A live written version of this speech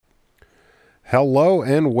Hello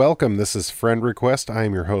and welcome. This is Friend Request. I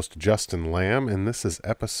am your host, Justin Lamb, and this is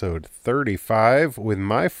episode 35 with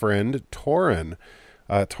my friend, Torin.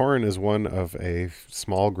 Torin is one of a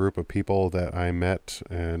small group of people that I met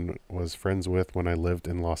and was friends with when I lived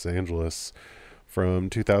in Los Angeles from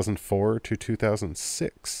 2004 to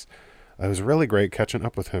 2006. It was really great catching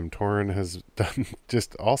up with him. Torin has done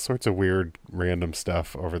just all sorts of weird, random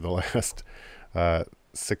stuff over the last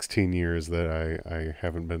 16 years that I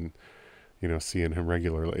haven't been seeing him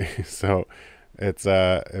regularly. So it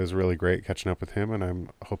was really great catching up with him, and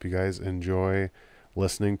I hope you guys enjoy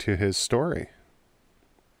listening to his story.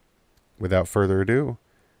 Without further ado,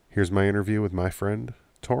 here's my interview with my friend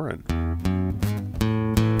Torin.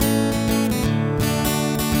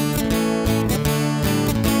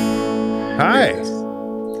 Hi.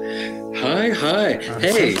 Hi.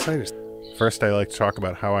 Hey. So first, I like to talk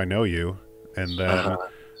about how I know you, and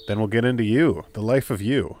then we'll get into you, the life of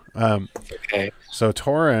you. Okay. So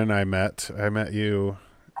Torin, I met you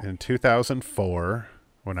in 2004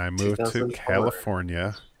 when I moved to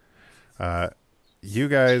California. You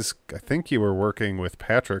guys, I think you were working with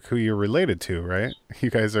Patrick, who you're related to, right? You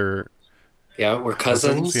guys are... Yeah, we're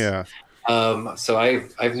cousins. Yeah. So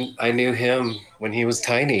I knew him when he was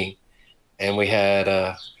tiny, and we had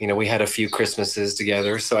a few Christmases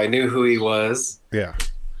together, so I knew who he was. Yeah.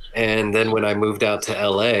 And then when I moved out to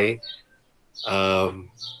LA,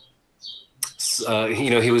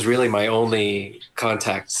 he was really my only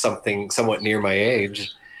contact, somewhat near my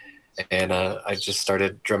age, and I just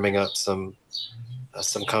started drumming up some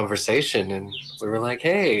conversation, and we were like,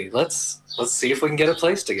 hey, let's see if we can get a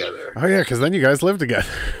place together. Oh yeah, because then you guys live together.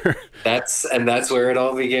 That's where it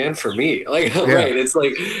all began for me. Like, yeah. Right? It's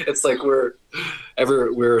like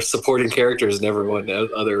we're supporting characters in everyone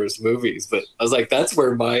other's movies. But I was like, that's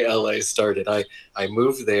where my LA started. I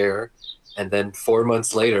moved there, and then 4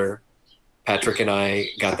 months later, Patrick and I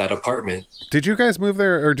got that apartment. Did you guys move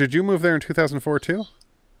there, or did you move there in 2004 too?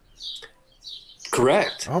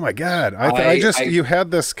 Correct. Oh my God! You had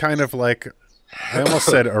this kind of like, I almost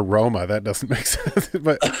said aroma. That doesn't make sense,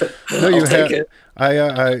 but no, you had. It.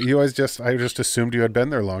 I just assumed you had been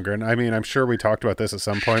there longer, and I mean, I'm sure we talked about this at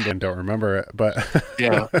some point, and don't remember it, but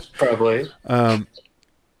yeah, probably.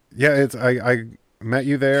 Yeah, I met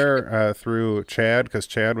you there through Chad, because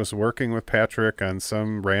Chad was working with Patrick on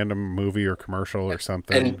some random movie or commercial or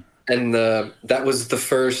something, and that was the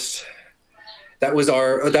first. That was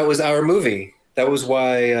our movie. That was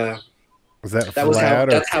why. Was that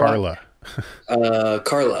Vlad or Carla?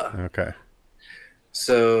 Carla. Okay.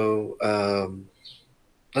 So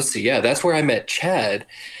let's see. Yeah, that's where I met Chad.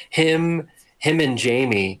 Him and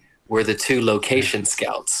Jamie were the two location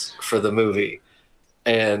scouts for the movie.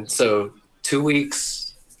 And so 2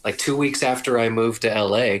 weeks after I moved to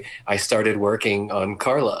LA, I started working on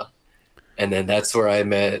Carla. And then that's where I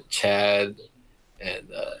met Chad and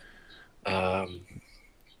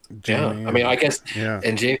Jamie, yeah, I mean, I guess, yeah.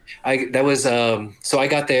 And Jamie, that was, so I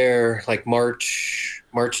got there like March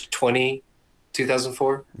 20,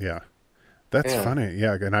 2004. Yeah. That's funny.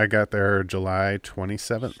 Yeah. And I got there July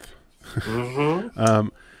 27th. Mm-hmm.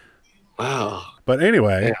 Wow. But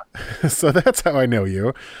anyway, yeah. So that's how I know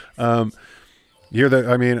you. I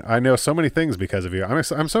know so many things because of you.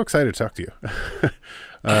 I'm so excited to talk to you.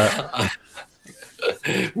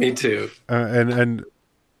 Me too. And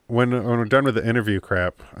when we're done with the interview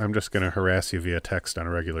crap, I'm just going to harass you via text on a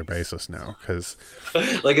regular basis now, because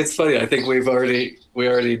like, it's funny. I think we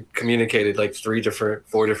already communicated like 4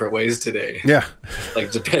 different ways today. Yeah.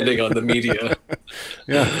 Like, depending on the media.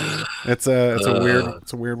 Yeah. It's a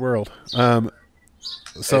weird world. So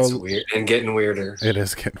it's weird and getting weirder. It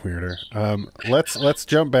is getting weirder. Let's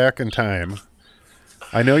jump back in time.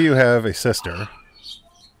 I know you have a sister.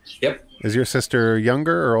 Yep. Is your sister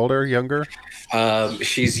younger or older? Younger?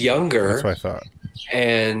 She's younger. That's what I thought.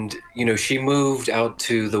 And, she moved out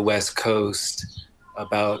to the West Coast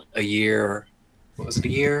about a year. What was it, a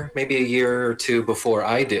year? Maybe a year or two before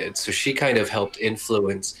I did. So she kind of helped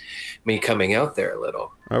influence me coming out there a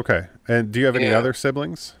little. Okay. And do you have any other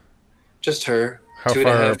siblings? Just her. How 2.5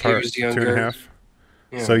 far apart? years younger. 2.5?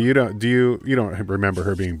 Yeah. So you don't remember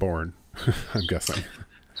her being born, I'm guessing.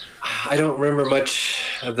 I don't remember much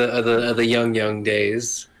of the young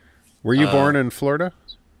days. Were you born in Florida?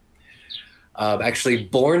 Actually,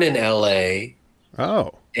 born in LA.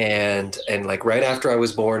 Oh. And like right after I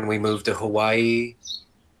was born, we moved to Hawaii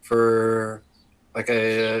for like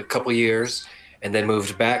a couple years, and then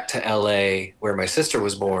moved back to LA where my sister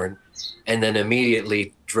was born, and then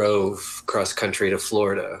immediately drove cross country to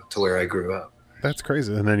Florida to where I grew up. That's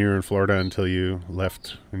crazy. And then you were in Florida until you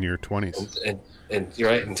left in your 20s. and you're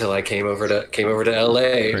right, until I came over to LA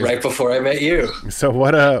Crazy. right before I met you. So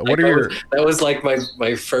what Like are your that was like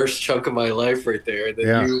my first chunk of my life right there. And then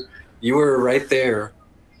yeah you were right there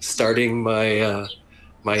starting my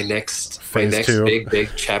next phase two? big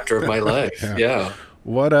chapter of my life. Yeah. Yeah.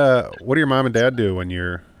 What do your mom and dad do when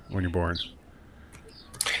you're born?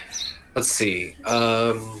 Let's see.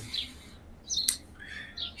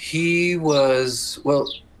 He was,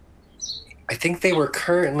 well, I think they were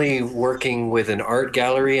currently working with an art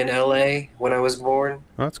gallery in LA when I was born.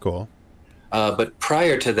 Oh, that's cool. But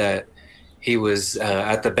prior to that, he was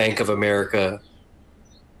at the Bank of America,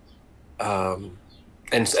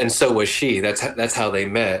 and so was she. That's how they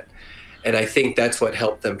met, and I think that's what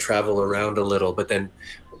helped them travel around a little. But then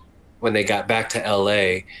when they got back to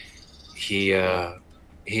LA, he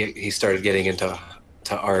started getting into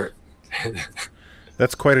art.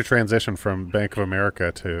 That's quite a transition from Bank of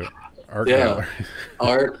America to art Yeah,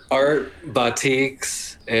 gallery. art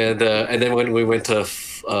batiks, and then when we went to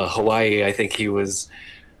Hawaii, I think he was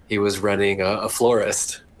running a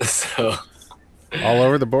florist. So All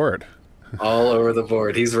over the board. all over the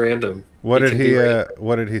board. He's random. What He did can be random.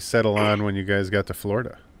 what did he settle on when you guys got to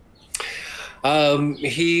Florida?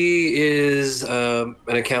 He is an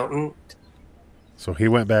accountant. So he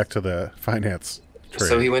went back to the finance So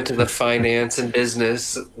trade. he went to the finance and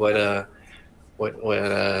business. What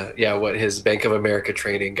his Bank of America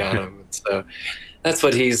training got him. So that's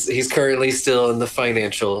what he's currently still in the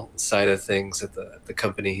financial side of things at the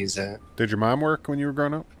company he's at. Did your mom work when you were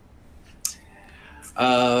growing up?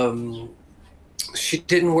 Um, she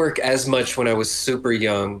didn't work as much when I was super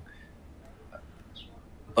young,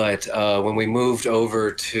 but when we moved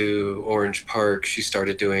over to Orange Park, she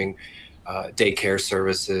started doing daycare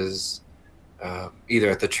services, either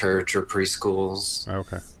at the church or preschools,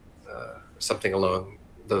 Okay. something along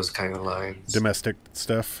those kind of lines. Domestic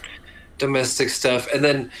stuff. Domestic stuff, and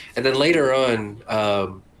then later on,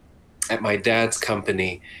 at my dad's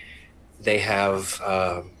company, they have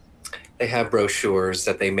brochures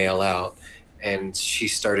that they mail out, and she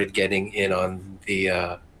started getting in on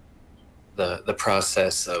the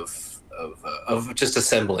process of just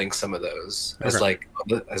assembling some of those as Okay.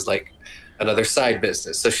 like another side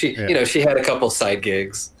business. So she Yeah. she had a couple side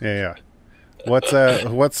gigs. Yeah,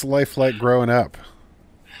 what's life like growing up?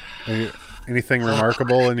 Anything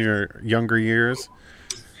remarkable in your younger years?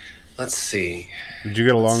 Let's see. Did you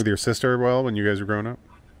get along with your sister well when you guys were growing up?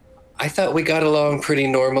 I thought we got along pretty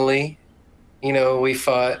normally. We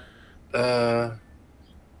fought uh,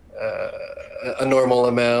 a normal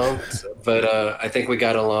amount, but I think we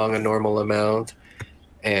got along a normal amount.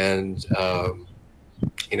 And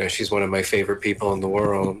she's one of my favorite people in the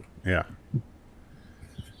world. Yeah.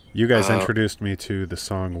 You guys Uh, introduced me to the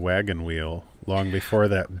song Wagon Wheel long before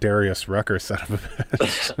that Darius Rucker son of a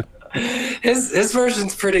bitch. his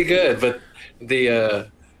version's pretty good, but the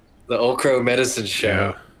Old Crow Medicine Show,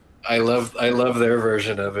 Yeah. I love their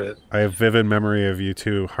version of it. I have vivid memory of you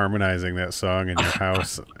two harmonizing that song in your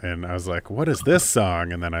house, and I was like, "What is this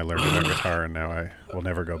song?" And then I learned it on guitar, and now I will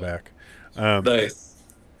never go back. Nice.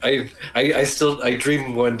 I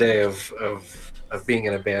dream one day of being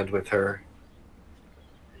in a band with her.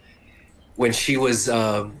 When she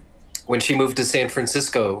moved to San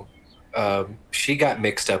Francisco, she got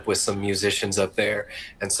mixed up with some musicians up there,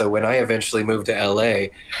 and so when I eventually moved to LA,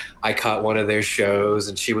 I caught one of their shows,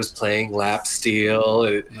 and she was playing lap steel.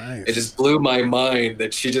 It Nice. just blew my mind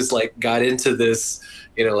that she just like got into this,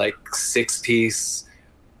 like 6-piece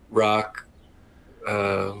rock,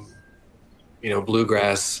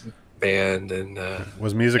 bluegrass band, and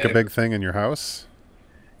Was music a big thing in your house?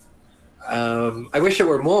 I wish it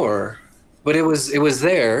were more, but it was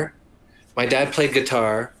there. My dad played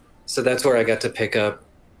guitar, so that's where I got to pick up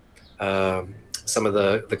some of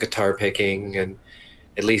the guitar picking, and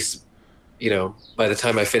at least by the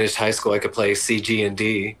time I finished high school, I could play C, G, and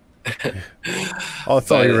D. Oh, that's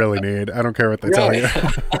all you But, really need. I don't care what they tell you.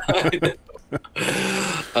 right.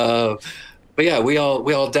 But yeah, we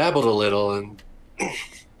all dabbled a little, and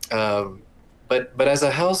but as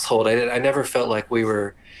a household, I never felt like we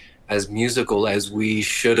were as musical as we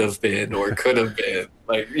should have been or could have been.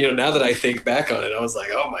 Like, now that I think back on it, I was like,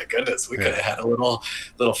 oh my goodness, we could have had a little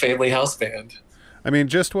family house band. I mean,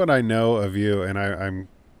 just what I know of you, and I'm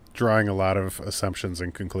drawing a lot of assumptions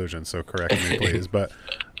and conclusions, so correct me, please. But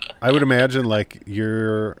I would imagine like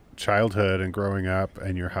your childhood and growing up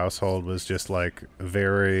and your household was just like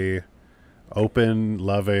very open,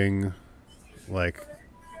 loving, like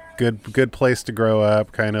good place to grow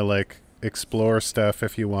up, kind of like explore stuff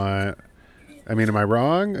if you want. I mean, am I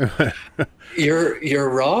wrong? You're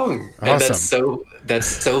wrong, and Awesome. that's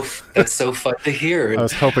so fun to hear. I And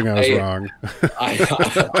was hoping I was I wrong.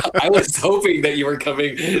 I was hoping that you were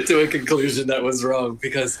coming to a conclusion that was wrong,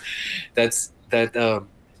 because that's that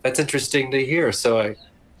that's interesting to hear. So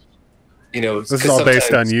This is because all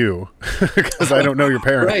based on sometimes you because I don't know your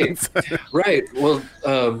right, parents. right. Well,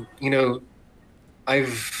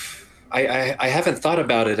 I haven't thought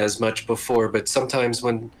about it as much before, but sometimes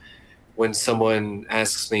when someone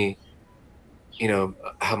asks me,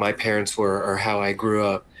 how my parents were or how I grew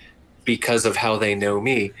up, because of how they know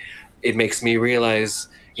me, it makes me realize,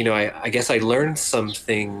 I guess I learned some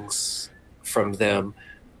things from them,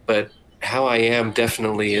 but how I am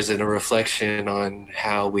definitely isn't a reflection on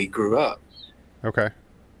how we grew up. Okay.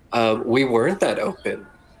 We weren't that open,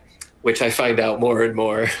 which I find out more and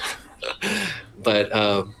more. But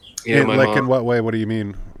my Like, mom. in what way? What do you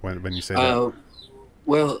mean when you say that? Uh,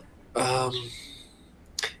 well, um,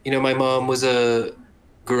 my mom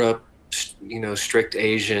grew up, strict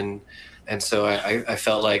Asian, and so I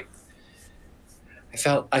felt like I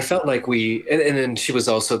felt like and then she was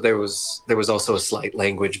also there was also a slight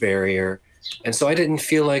language barrier, and so I didn't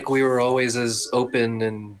feel like we were always as open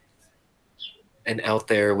and out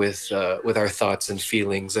there with our thoughts and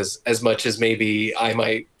feelings as much as maybe I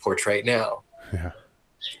might portray now. Yeah.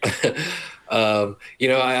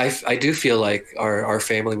 I do feel like our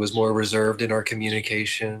family was more reserved in our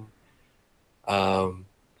communication. Um,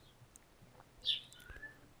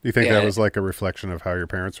 Do you think that yeah, was like a reflection of how your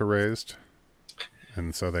parents were raised,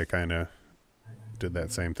 and so they kind of did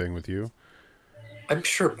that same thing with you? I'm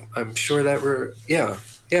sure that yeah.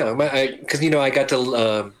 Because I got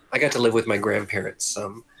to live with my grandparents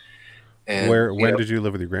some, and Where? When did you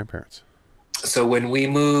live with your grandparents? so when we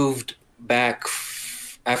moved back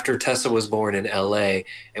after Tessa was born in L.A.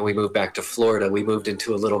 and we moved back to Florida, we moved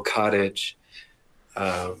into a little cottage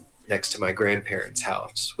next to my grandparents'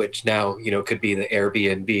 house, which now could be the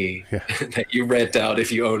Airbnb Yeah. that you rent out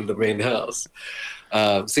if you own the main house.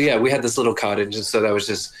 So yeah, we had this little cottage, and so that was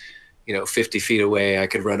just 50 feet away. I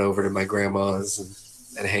could run over to my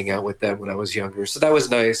grandma's and hang out with them when I was younger. So that was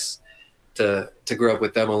nice to grow up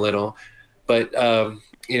with them a little. But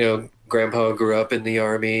Grandpa grew up in the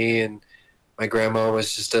army, and my grandma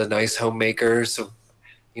was just a nice homemaker. So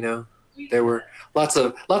you know, there were lots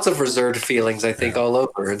of reserved feelings, I think, Yeah. all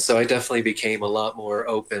over, and so I definitely became a lot more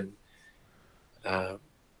open uh,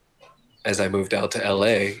 as I moved out to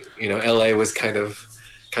LA. LA was kind of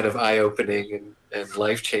eye opening and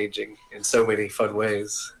life changing in so many fun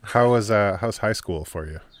ways. How's high school for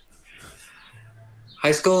you?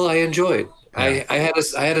 High school, I enjoyed. Yeah. I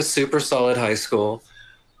had a super solid high school.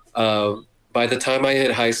 By the time I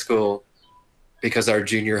hit high school, because our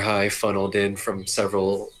junior high funneled in from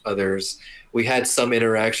several others, we had some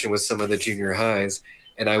interaction with some of the junior highs,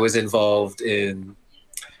 and I was involved in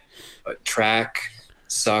track,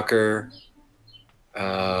 soccer,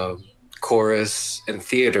 um, chorus, and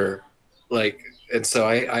theater. Like, and so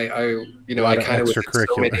A lot I of kind of was in so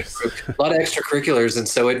many extracurriculars. a lot of extracurriculars, and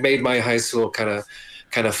so it made my high school kind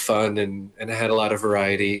of fun, and it had a lot of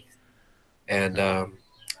variety. And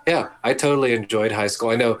yeah, I totally enjoyed high school.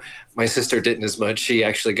 I know my sister didn't as much. She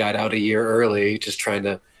actually got out a year early, just trying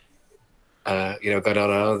to got out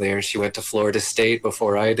of there. And she went to Florida State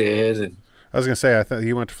before I did, and I was gonna say, I thought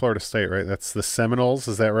you went to Florida State, right? That's the Seminoles,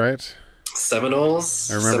 is that right?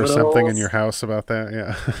 Seminoles, I remember something in your Seminoles. house about that.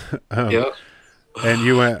 Yeah. Yep. And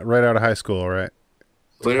you went right out of high school, right,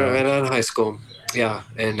 to Went college? out of high school. Yeah,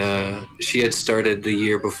 and she had started the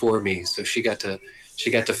year before me, so she got to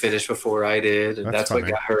finish before I did, and That's that's what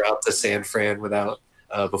funny. got her out to San Fran without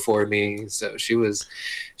before me. So she was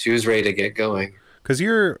ready to get going. Because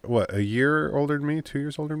you're what, a year older than me, 2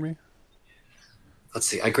 years older than me. Let's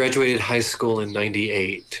see. I graduated high school in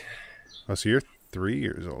 '98, Oh, so you're 3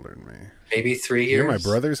 years older than me. maybe three You're my years.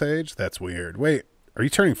 brother's age. That's weird. Wait, are you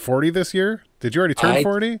turning 40 this year? Did you already turn I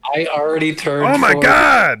 40? I already Oh turned my 40.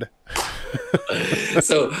 god!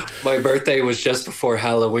 So my birthday was just before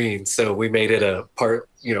Halloween, so we made it a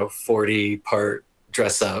 40 part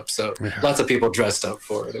dress up. So Yeah, lots of people dressed up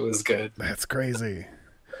for it. It was good. that's crazy.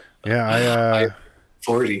 Yeah, I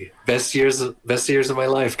 40 best years of my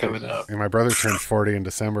life coming up. my brother turned 40 in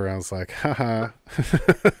December. I was like, haha.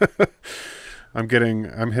 I'm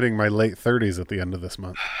hitting my late 30s at the end of this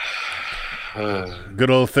month. Uh, Good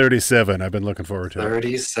old 37. I've been looking forward to it.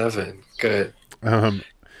 37. Good. Um,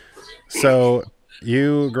 so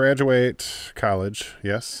you graduate college,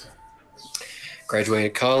 yes,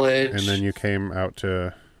 Graduated and then college. you came out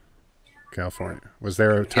to California. Was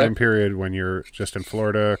there a time Yep. period when you're just in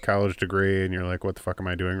Florida, college degree, and you're like, "What the fuck am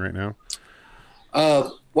I doing right now?"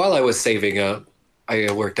 While I was saving up,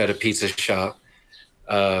 I worked at a pizza shop.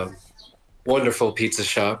 Uh, Wonderful pizza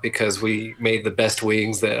shop because we made the best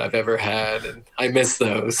wings that I've ever had, and I miss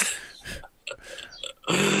those.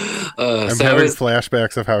 I'm So I having was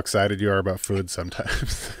flashbacks of how excited you are about food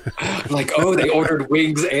sometimes. like, oh, they ordered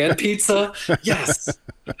wings and pizza. Yes,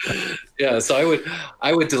 yeah. So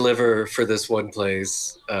I would deliver for this one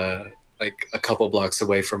place, like a couple blocks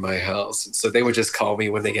away from my house. So they would just call me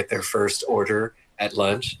when they get their first order at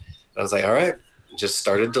lunch. I was like, all right, just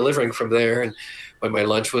started delivering from there. And when my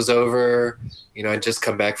lunch was over, I'd just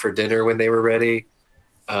come back for dinner when they were ready.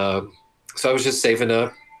 So I was just saving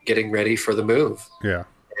up, getting ready for the move, Yeah.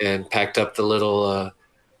 and packed up the little.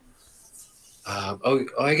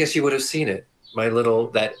 I guess you would have seen it.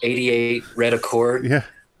 That '88 red Accord, Yeah.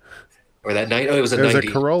 or that night. Oh, it was a It was a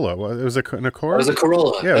 '90. Corolla. It was an Accord? It was a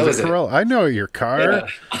Corolla. Yeah, That it was was a it. Corolla. I know your car.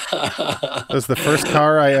 Yeah. It was the first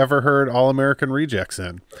car I ever heard All American Rejects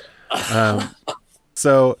in.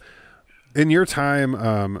 So, in your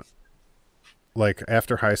time, like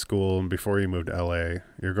after high school and before you moved to LA,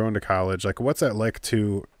 you're going to college. Like, what's that like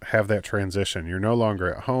to have that transition? You're no longer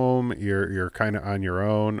at home. You're kind of on your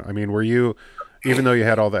own. I mean, were you, even though you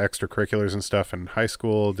had all the extracurriculars and stuff in high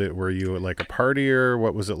school, were you like a partier?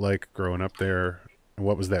 What was it like growing up there? And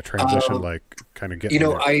what was that transition like? Kind of you getting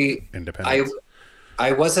know, there, I independence.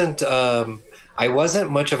 I wasn't I wasn't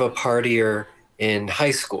much of a partier in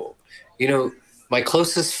high school. My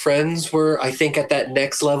closest friends were, I think, at that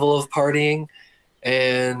next level of partying,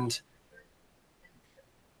 and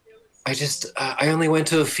I only went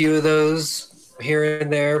to a few of those here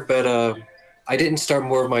and there, but I didn't start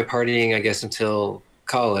more of my partying, I guess, until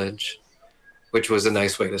college, which was a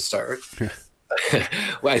nice way to start.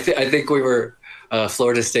 Well, I think we were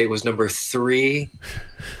Florida State was number three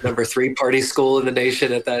party school in the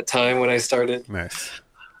nation at that time when I started. Nice.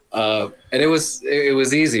 And it was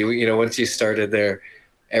easy. Once you started there,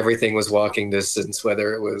 everything was walking distance,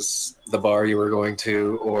 whether it was the bar you were going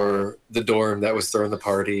to or the dorm that was throwing the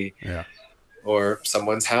party Yeah. or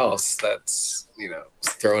someone's house that's,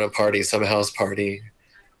 throwing a party, some house party.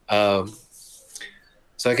 Um,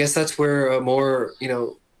 so I guess that's where more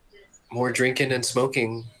drinking and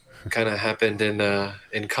smoking kind of happened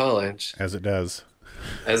in college, As it does.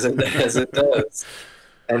 as it does.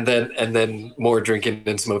 And then more drinking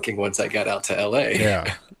and smoking once I got out to LA.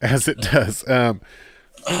 Yeah. As it does.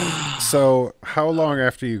 So how long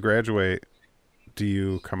after you graduate do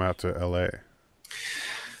you come out to LA?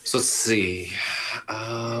 So let's see.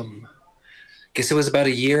 Guess it was about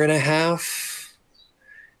a year and a half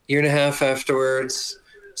afterwards,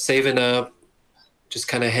 saving up, just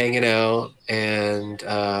kind of hanging out and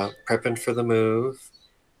prepping for the move.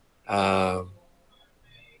 Um,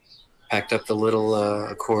 Packed up the little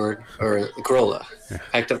Accord or the Corolla.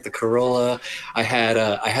 Packed up the Corolla. I had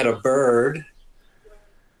a bird.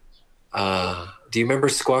 Do you remember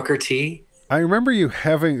Squawker T? I remember you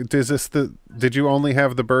having, did you only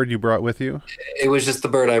have the bird you brought with you? It was just the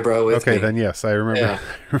bird I brought with me. Okay, then yes, I remember. Yeah.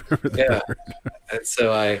 I remember the Yeah. bird. And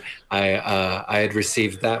so I had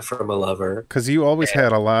received that from a lover. Because you always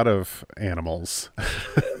had a lot of animals.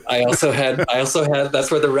 I also had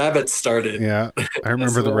that's where the rabbits started. Yeah, I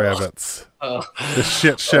remember the well. rabbits. Oh, The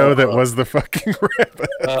shit show that was the fucking rabbit.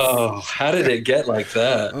 oh, how did it get like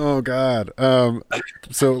that? Oh God.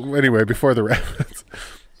 So anyway, before the rabbits,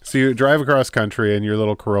 so you drive across country in your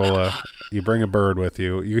little Corolla. You bring a bird with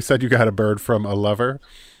you. You said you got a bird from a lover.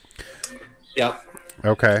 Yep.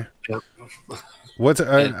 Okay. Yep. What's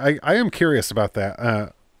I am curious about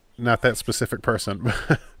that. Not that specific person,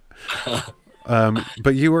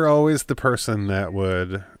 but you were always the person that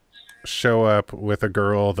would show up with a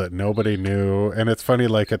girl that nobody knew. And it's funny,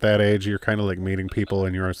 like at that age, you're kind of like meeting people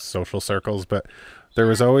in your social circles, but there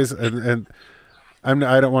was always, and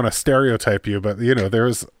I don't want to stereotype you, but there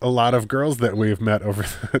was a lot of girls that we've met over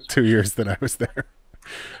the 2 years that I was there.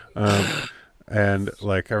 And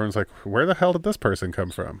like, everyone's like, where the hell did this person come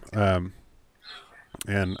from?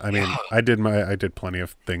 And I mean, I did plenty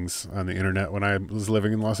of things on the internet when I was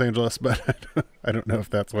living in Los Angeles, but I don't know if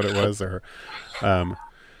that's what it was, or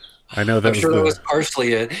I know that I'm sure it was the,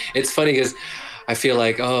 partially it. It's funny because I feel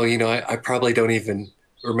like, I probably don't even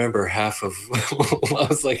remember half of. I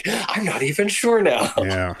was like, I'm not even sure now.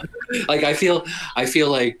 yeah, Like I feel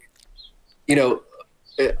like, you know,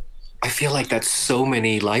 I feel like that's so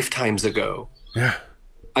many lifetimes ago. yeah.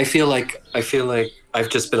 I feel like I've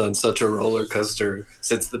just been on such a roller coaster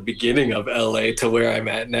since the beginning of LA to where I'm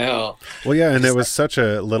at now. Well, yeah, and it was such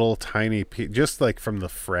a little tiny piece, just like from the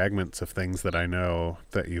fragments of things that I know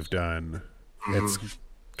that you've done. It's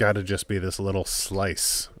got to just be this little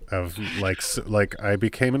slice of like I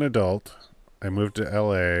became an adult. I moved to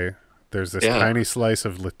LA. There's this Yeah. tiny slice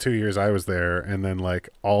of the 2 years I was there, and then like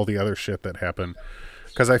all the other shit that happened.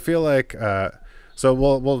 Because I feel like, so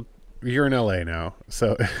we'll you're in LA now,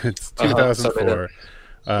 so it's So I know. 2004.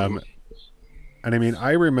 Mhm. Um, and I mean,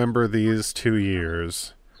 I remember these 2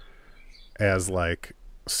 years as like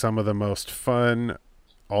some of the most fun,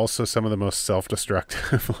 also some of the most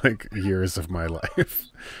self-destructive like years of my life.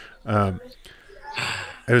 Um,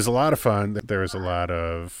 it was a lot of fun. There was a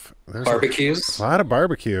Barbecues. lot of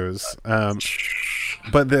barbecues.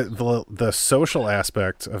 But the social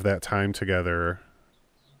aspect of that time together,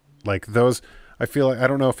 like those, I feel like I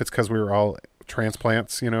don't know if it's because we were all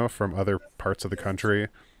transplants, from other parts of the country,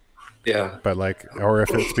 Yeah. but like, or if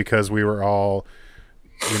it's because we were all,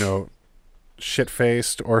 you know, shit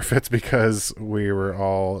faced, or if it's because we were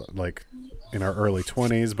all like in our early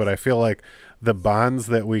 20s. But I feel like the bonds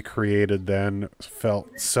that we created then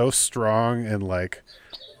felt so strong and like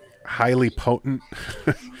highly potent.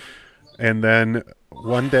 And then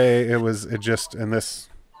one day and this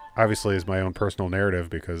obviously is my own personal narrative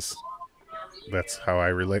because that's how I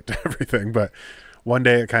relate to everything. But one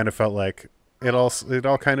day it kind of felt like it all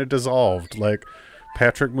kind of dissolved. Like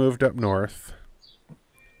Patrick moved up north.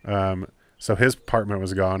 Um, so his apartment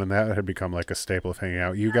was gone, and that had become like a staple of hanging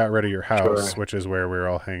out. You got rid of your house, Sure. which is where we were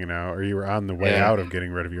all hanging out, or you were on the way Yeah. out of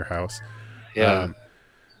getting rid of your house. Yeah. Um,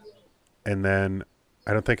 and then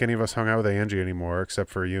I don't think any of us hung out with Angie anymore, except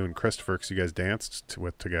for you and Christopher, because you guys danced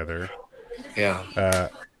with together. Yeah. Uh,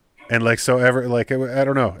 and like so, ever like I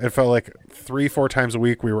don't know, it felt like 3-4 times a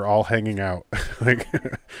week we were all hanging out, like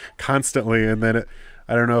constantly. And then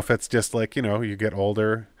I don't know if it's just like you get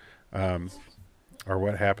older, um, or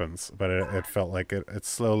what happens, but it felt like it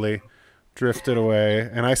slowly drifted away.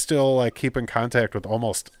 And I still like keep in contact with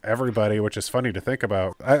almost everybody, which is funny to think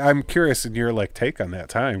about. I'm curious in your like take on that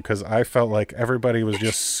time, because I felt like everybody was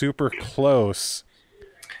just super close,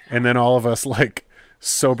 and then all of us like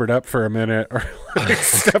sobered up for a minute or like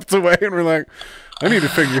stepped away and we're like, I need to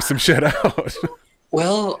figure some shit out.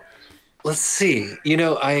 Well, let's see.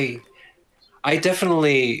 I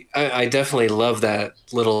definitely love that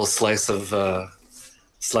little slice of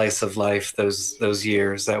life. Those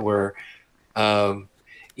years that were, um,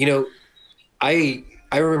 you know, I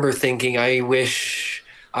remember thinking I wish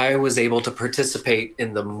I was able to participate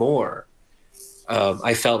in the more.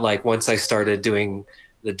 I felt like once I started doing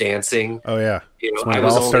the dancing, Oh yeah. It's when I it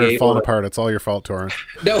was all only started able falling to. apart. It's all your fault, Torrin.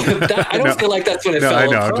 No, I don't No, feel like that's when it no, I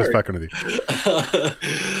fell know. I'm just apart. fucking with you.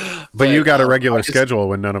 But you got a regular schedule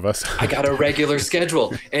when none of us. I got a regular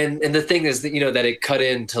schedule, and the thing is that that it cut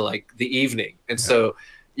into like the evening, and Yeah. so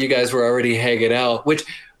you guys were already hanging out, which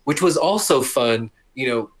was also fun.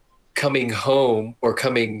 Coming home or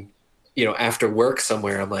coming, after work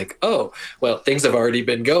somewhere. I'm like, oh, well, things have already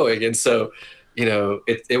been going, and so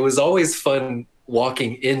it was always fun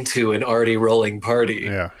walking into an already rolling party,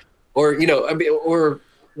 Yeah. or I mean, or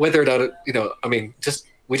whether or not I mean, just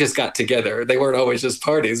we just got together. They weren't always just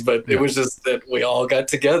parties, but it Yeah. was just that we all got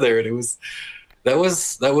together, and that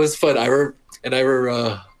was fun. I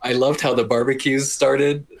loved how the barbecues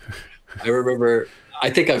started. I remember. I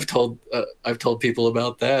think I've told people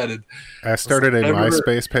about that, and I started a I remember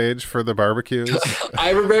MySpace page for the barbecues. I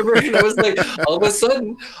remember it was like all of a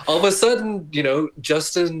sudden,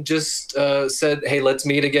 Justin just said, "Hey, let's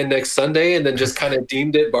meet again next Sunday," and then just kind of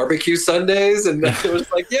deemed it barbecue Sundays, and it was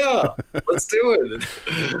like, "Yeah, let's do it."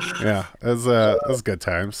 Yeah, it was good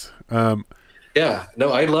times. Yeah, no,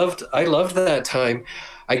 I loved that time.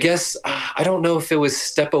 I guess I don't know if it was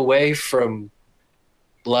step away from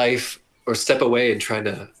life or step away and trying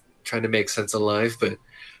to make sense of life, but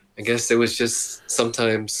I guess it was just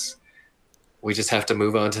sometimes we just have to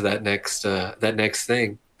move on to that next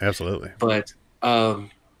thing. Absolutely. But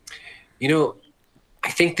um, you know,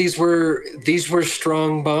 I think these were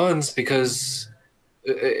strong bonds because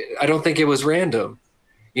I don't think it was random.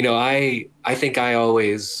 I think I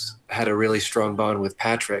always had a really strong bond with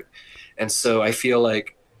Patrick, and so I feel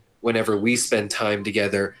like whenever we spend time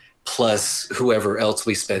together, plus whoever else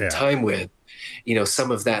we spend Yeah. time with,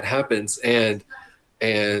 some of that happens, and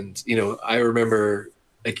I remember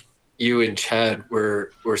like you and Chad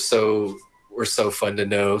were so fun to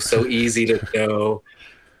know, so easy to know.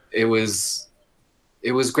 It was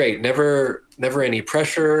great. Never any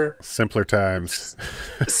pressure. Simpler times.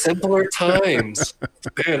 Simpler times.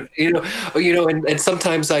 Man, and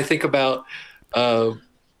sometimes I think about uh,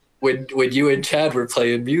 when you and Chad were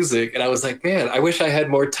playing music, and I was like, man, I wish I had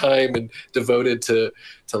more time and devoted to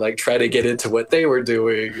like try to get into what they were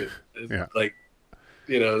doing. And, Yeah. like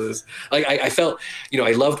this, like I felt,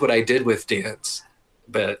 I loved what I did with dance,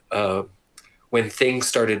 but when things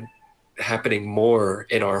started happening more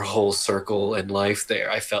in our whole circle and life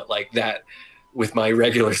there. I felt like that with my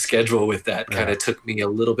regular schedule with that kind Yeah. of took me a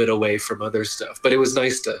little bit away from other stuff. But it was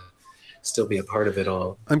nice to still be a part of it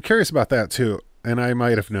all. I'm curious about that too, and I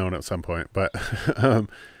might have known at some point, but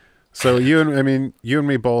so you and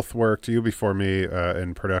me both worked, you before me,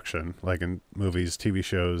 in production, like in movies, TV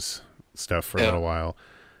shows, stuff for a Yeah. little while.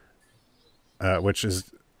 Which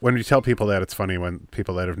is when you tell people that, it's funny when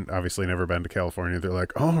people that have obviously never been to California, they're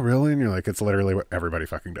like, "Oh, really?" And you're like, "It's literally what everybody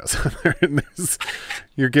fucking does." And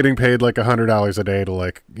you're getting paid like $100 a day to,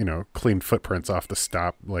 like, clean footprints off the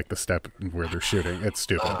step where they're shooting. It's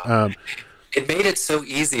stupid. It made it so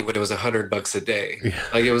easy when it was $100 a day. Yeah.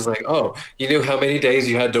 Like it was like, oh, you knew how many days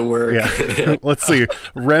you had to work. Yeah. Let's see.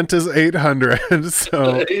 Rent is 800.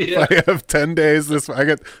 So Yeah. if I have 10 days, I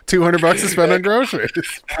got $200 to spend on groceries.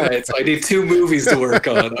 All right, so I need 2 movies to work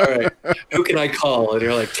on. All right, who can I call? And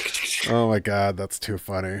you're like, Oh my God, that's too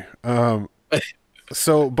funny. But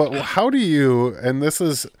how do you, and this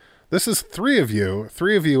is three of you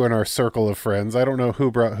in our circle of friends. I don't know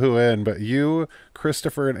who brought who in, but you,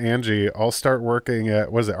 Christopher, and Angie all start working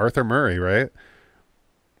at, was it Arthur Murray, right?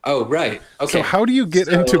 oh, right. Okay. So how do you get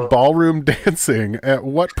into ballroom dancing? At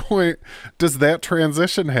what point does that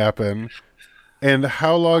transition happen? And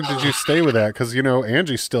how long did you stay with that? Because,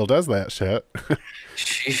 Angie still does that shit.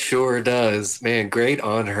 She sure does. Man, great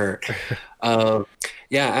on her.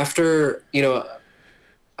 Yeah, after,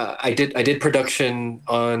 I did production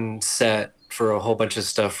on set for a whole bunch of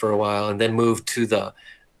stuff for a while, and then moved to the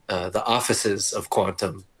offices of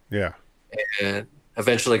Quantum, Yeah. and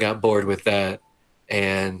eventually got bored with that.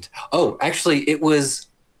 And actually, it was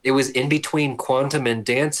in between Quantum and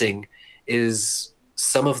dancing is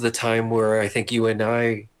some of the time where I think you and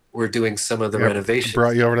I were doing some of the renovations.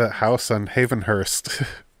 Brought you over to that house on Havenhurst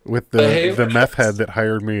with the meth head that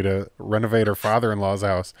hired me to renovate her father-in-law's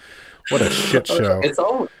house. What a shit show.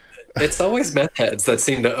 It's always meth heads that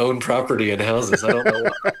seem to own property and houses. I don't know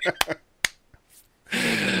why.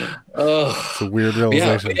 It's a weird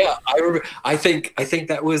realization. Yeah, I remember. I think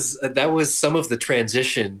that was some of the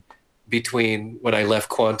transition between when I left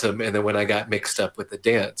Quantum and then when I got mixed up with the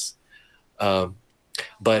dance.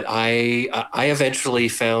 But I eventually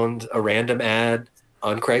found a random ad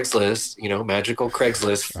on Craigslist. Magical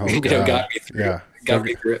Craigslist. Oh, God. Got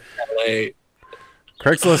me through LA.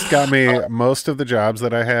 Craigslist got me most of the jobs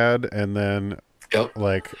that I had, and then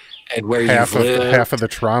like and where half of the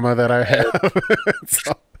trauma that I have.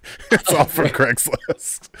 it's all from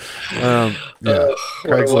Craigslist.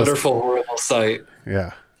 What a wonderful, horrible site.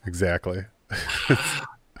 Yeah, exactly.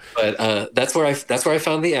 But that's where I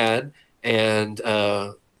found the ad and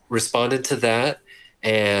responded to that,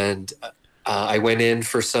 and I went in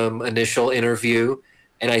for some initial interview,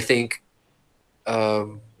 and I think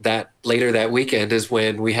that later that weekend is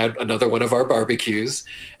when we had another one of our barbecues,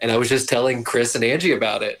 and I was just telling Chris and Angie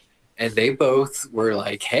about it, and they both were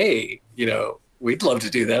like, "Hey, we'd love to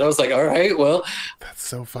do that." I was like, "All right, well, that's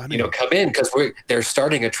so funny. Come in because they're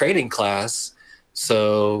starting a training class,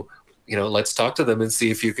 so let's talk to them and see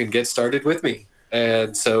if you can get started with me."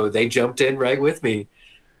 And so they jumped in right with me,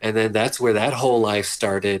 and then that's where that whole life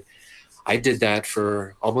started. I did that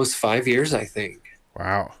for almost 5 years, I think.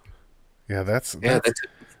 Wow. Yeah, that's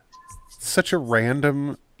such a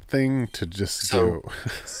random thing to just do.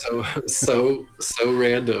 so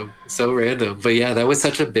random. But yeah, that was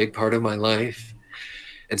such a big part of my life.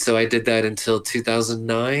 And so I did that until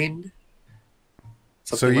 2009.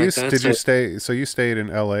 So you stayed in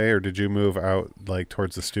LA, or did you move out like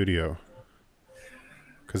towards the studio?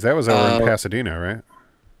 Because that was over in Pasadena, right?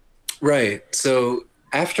 Right. So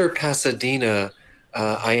after Pasadena,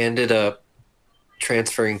 I ended up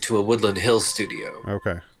transferring to a Woodland Hills studio.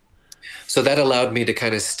 Okay. So that allowed me to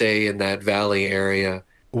kind of stay in that valley area.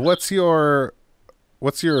 What's your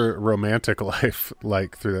romantic life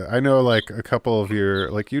like through that? I know like a couple of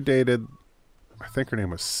you dated, I think her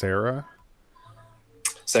name was Sarah.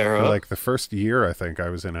 Sarah. For like the first year, I think I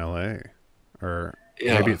was in LA, or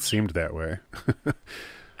maybe it seemed that way.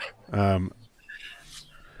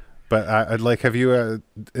 But I'd like, have you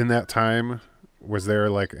in that time, was there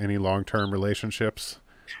like any long-term relationships?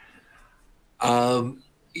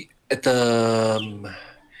 At the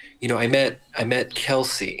I met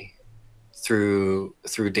Kelsey through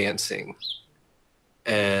dancing,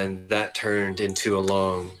 and that turned into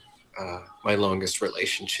my longest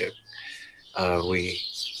relationship. We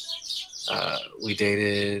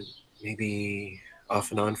dated maybe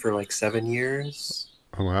off and on for like 7 years.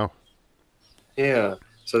 Oh wow. Yeah.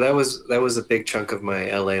 So that was a big chunk of my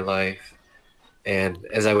LA life. And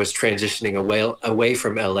as I was transitioning away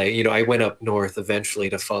from LA, I went up north eventually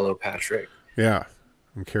to follow Patrick. Yeah.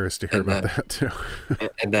 I'm curious to hear and about that too.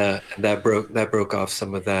 and that broke off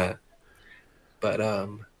some of that. But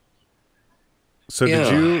So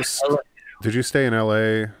yeah, did you stay in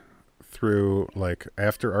LA through like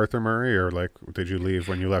after Arthur Murray, or like did you leave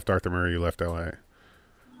when you left Arthur Murray? You left LA.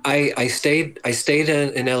 I stayed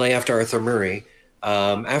in LA after Arthur Murray.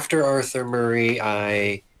 After Arthur Murray,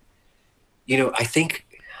 I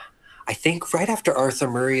think right after Arthur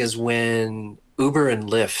Murray is when Uber and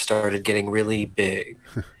Lyft started getting really big.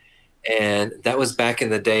 And that was back in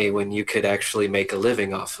the day when you could actually make a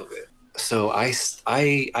living off of it. So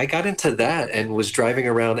I got into that and was driving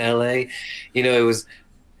around LA.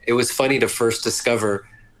 It was funny to first discover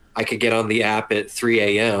I could get on the app at 3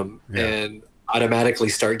 a.m. Yeah. and automatically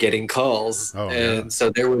start getting calls. Oh yeah. And so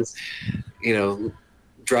there was, you know,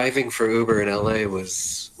 driving for Uber in LA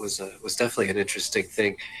was definitely an interesting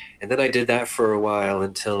thing. And then I did that for a while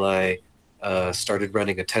until I started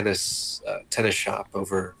running a tennis shop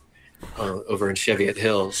over in Cheviot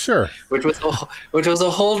Hills, Sure. which was a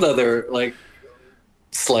whole nother like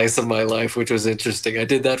slice of my life, which was interesting. I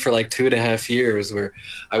did that for like 2.5 years, where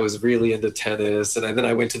I was really into tennis, and then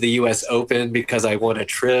I went to the U.S. Open because I won a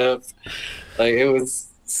trip. Like it was,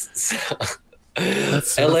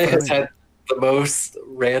 That's so LA has funny. had the most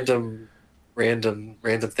random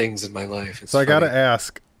things in my life. It's So I got funny. to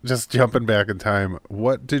ask, just jumping back in time,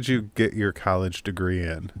 what did you get your college degree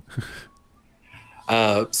in?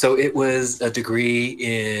 So it was a degree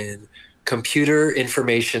in computer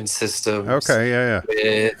information systems Okay, yeah,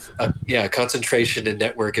 with concentration in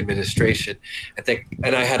network administration. I think,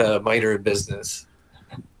 and I had a minor in business.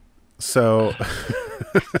 so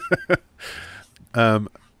um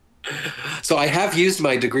So I have used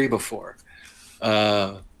my degree before.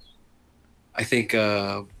 Uh, I think.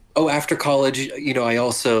 After college, I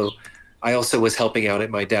also was helping out at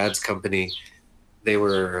my dad's company. They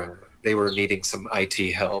were needing some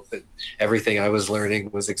IT help, and everything I was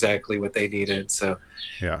learning was exactly what they needed. So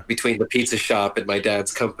yeah. between the pizza shop and my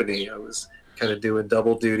dad's company, I was kind of doing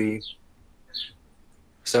double duty.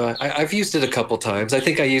 So I've used it a couple times. I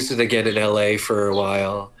think I used it again in LA for a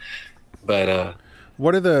while, but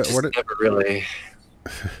What are the just never really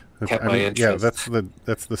kept I my mean, yeah, interest.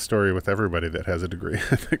 that's the story with everybody that has a degree,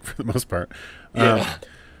 I think for the most part. Um Yeah.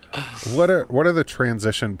 what are the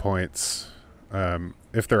transition points,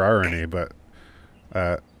 if there are any, but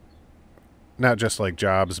uh not just like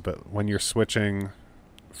jobs, but when you're switching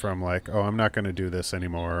from like, oh, I'm not going to do this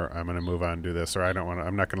anymore, I'm going to move on and do this, or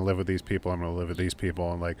I'm not going to live with these people, I'm going to live with these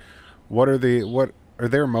people, and like, what are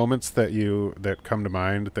there moments that come to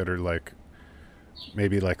mind that are like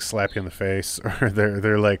maybe like slap you in the face, or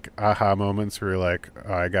they're like aha moments where you're like,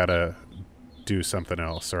 oh, I gotta do something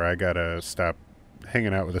else, or I gotta stop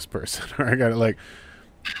hanging out with this person, or I gotta like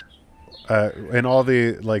in all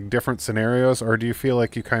the like different scenarios, or do you feel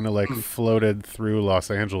like you kind of like floated through Los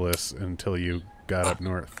Angeles until you got up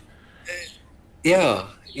north? Yeah.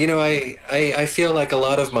 I feel like a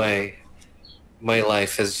lot of my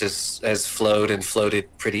life has flowed and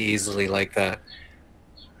floated pretty easily like that.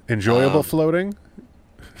 Enjoyable Um, floating.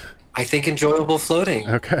 I think enjoyable floating.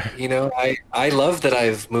 Okay. I love that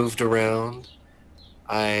I've moved around.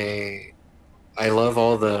 I I love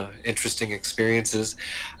all the interesting experiences.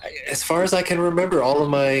 As far as I can remember, all of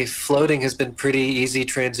my floating has been pretty easy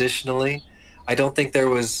transitionally. I don't think there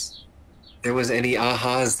was any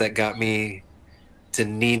ahas that got me to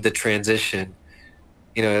need the transition.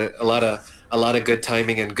 A lot of good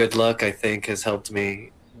timing and good luck, I think, has helped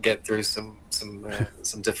me get through some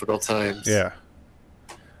difficult times. Yeah.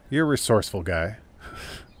 You're a resourceful guy.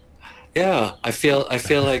 Yeah, I feel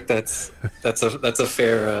like that's a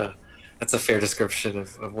fair description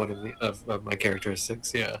of one of my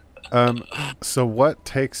characteristics. Yeah. Um, so what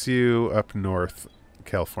takes you up north,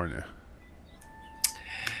 California?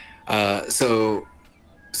 So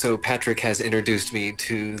Patrick has introduced me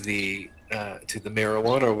to the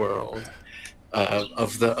marijuana world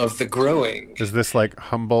of the growing. Is this like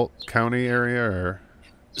Humboldt County area, or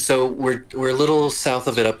So we're a little south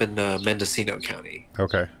of it, up in Mendocino County.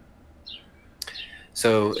 okay?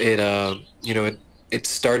 So it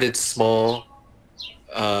started small.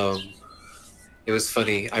 Um, it was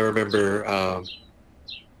funny. I remember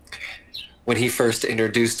when he first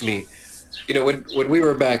introduced me. When we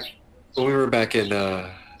were back in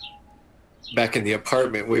the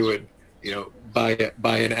apartment, we would buy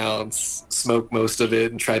an ounce, smoke most of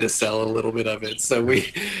it, and try to sell a little bit of it. So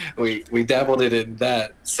we dabbled it in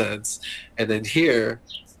that sense, and then here,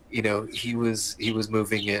 he was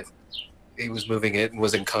moving it. He was moving it and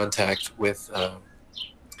was in contact with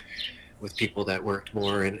people that worked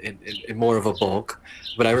more in more of a bulk.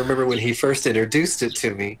 But I remember when he first introduced it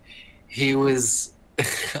to me, he was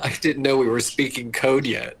I didn't know we were speaking code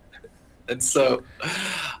yet. And so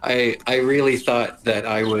I really thought that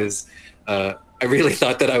I really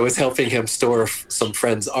thought that I was helping him store some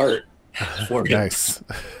friend's art for him. Nice.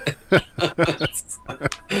 I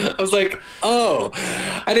was like, oh,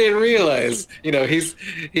 I didn't realize,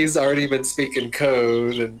 he's already been speaking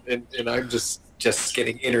code, and I'm just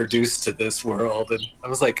getting introduced to this world. And I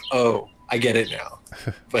was like, oh, I get it now.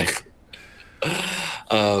 But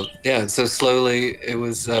yeah, and so slowly it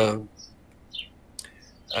was,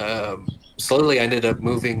 slowly I ended up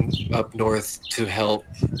moving up north to help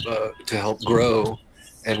grow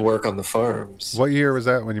and work on the farms. What year was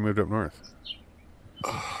that when you moved up north?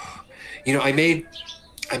 I made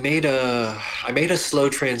a slow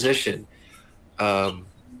transition. At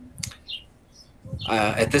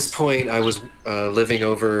this point, I was living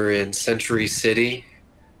over in Century City,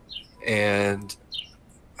 and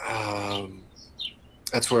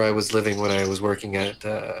that's where I was living when I was working at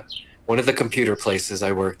one of the computer places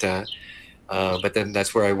I worked at. But then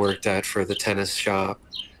that's where I worked at for the tennis shop,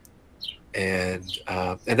 and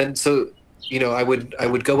then so I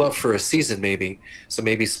would go up for a season maybe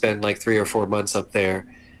spend like 3 or 4 months up there,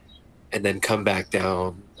 and then come back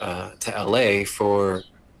down to LA for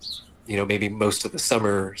maybe most of the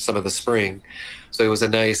summer, some of the spring. So it was a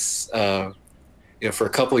nice for a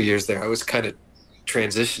couple of years there I was kind of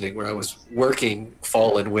transitioning where I was working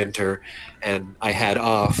fall and winter, and I had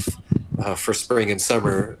off for spring and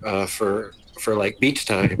summer for like beach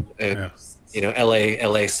time and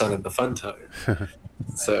LA sun and the fun time.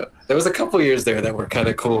 So there was a couple of years there that were kind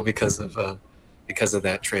of cool because of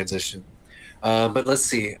that transition. But let's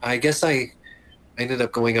see, I guess I ended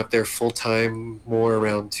up going up there full time more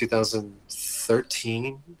around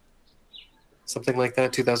 2013, something like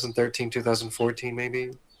that. 2013, 2014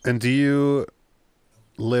 maybe. And do you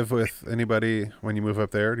live with anybody when you move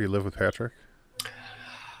up there? Do you live with Patrick?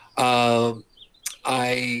 I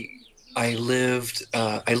lived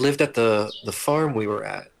at the farm we were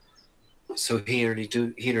at, so he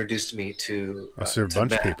introduced me to. So there are a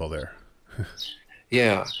bunch of people there.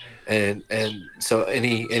 Yeah, and so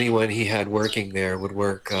anyone he had working there would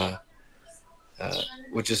work.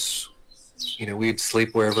 Would just we'd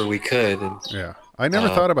sleep wherever we could. And yeah, I never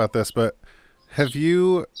thought about this, but have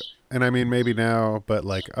you? And I mean, maybe now, but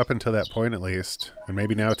like up until that point at least, and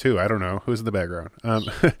maybe now too, I don't know, who's in the background.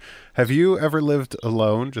 Have you ever lived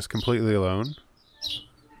alone, just completely alone?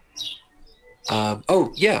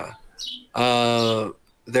 Oh, yeah.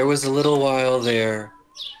 There was a little while there,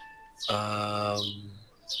 I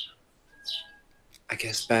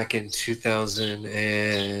guess back in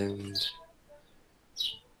 2010.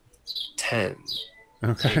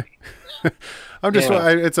 Okay. I'm just,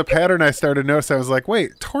 it's a pattern I started to notice. I was like,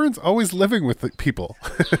 wait, Torrin's always living with the people.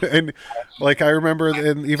 And like, I remember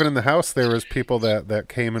even in the house, there was people that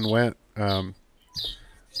came and went. I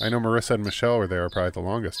know Marissa and Michelle were there probably the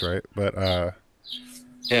longest, right? But,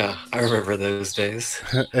 yeah, I remember those days.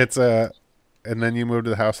 And then you moved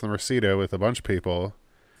to the house in Reseda with a bunch of people.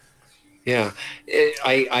 Yeah.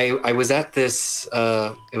 I was at this,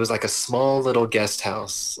 it was like a small little guest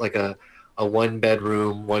house, like a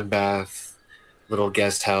 1-bedroom, 1-bath little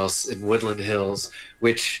guest house in Woodland Hills,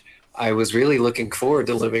 which I was really looking forward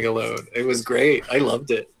to living alone. It was great. I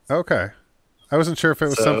loved it. Okay. I wasn't sure if it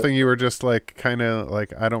was something you were just like, kind of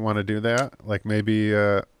like, I don't want to do that. Like maybe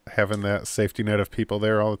having that safety net of people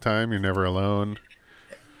there all the time. You're never alone.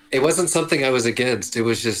 It wasn't something I was against. It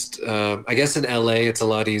was just, I guess in LA, it's a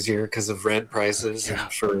lot easier because of rent prices. Yeah.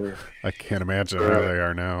 And I can't imagine how they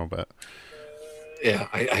are now, but yeah,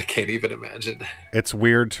 I can't even imagine. It's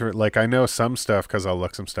weird to, like, I know some stuff because I'll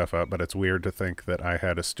look some stuff up, but it's weird to think that I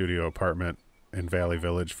had a studio apartment in Valley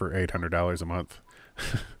Village for $800 a month.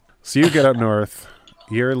 So you get up north,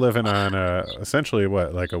 you're living on essentially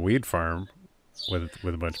what, like a weed farm with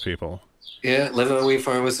a bunch of people. Yeah, living on a weed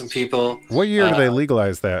farm with some people. What year did they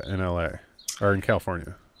legalize that in LA or in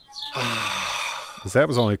California? Because that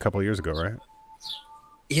was only a couple of years ago, right?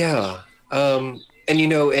 Yeah. And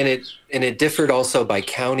it differed also by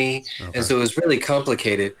county. Okay. And so it was really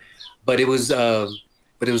complicated, but it was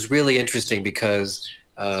really interesting because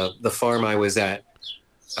the farm I was at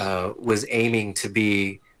was aiming to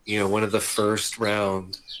be, one of the first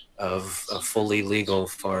round of fully legal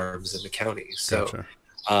farms in the county. So,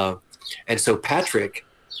 gotcha. And so Patrick,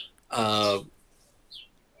 in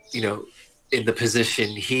the position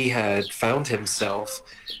he had found himself,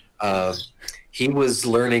 he was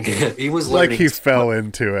learning. Like he fell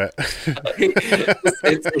into it.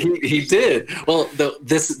 He did. Well,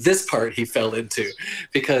 this part he fell into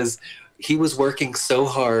because he was working so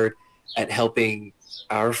hard at helping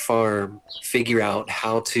our farm figure out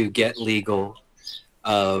how to get legal,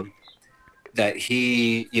 um, that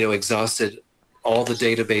he, exhausted all the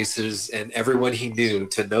databases and everyone he knew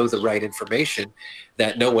to know the right information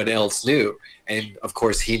that no one else knew. And of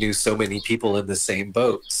course, he knew so many people in the same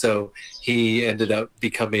boat. So he ended up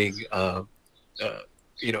becoming, a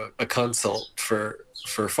consult for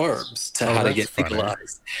farms to how to that's get funny.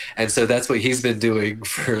 legalized. And so that's what he's been doing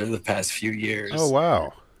for the past few years. Oh,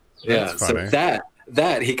 wow. That's funny. So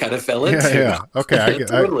that he kind of fell into. Yeah. Okay.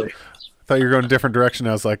 Totally. I thought you were going a different direction.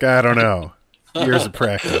 I was like, I don't know. Years of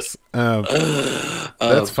practice.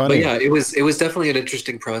 That's funny. But yeah, it was definitely an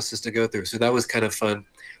interesting process to go through. So that was kind of fun.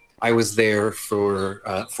 I was there for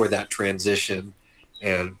that transition,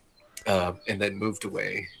 and then moved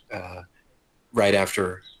away right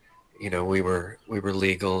after, we were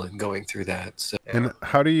legal and going through that. So, yeah. And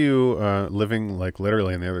how do you living like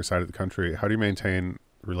literally on the other side of the country? How do you maintain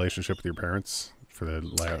relationship with your parents for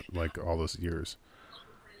like all those years?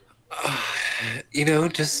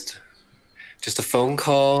 Just a phone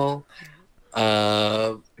call.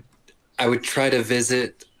 I would try to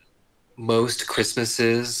visit most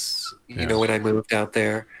Christmases, when I moved out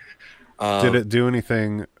there. Did it do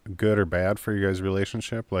anything good or bad for you guys'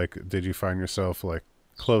 relationship? Like, did you find yourself like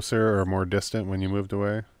closer or more distant when you moved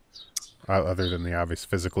away? Other than the obvious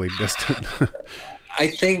physically distant. I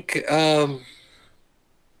think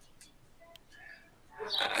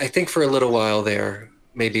for a little while there,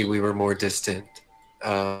 maybe we were more distant.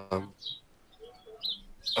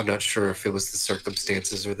 I'm not sure if it was the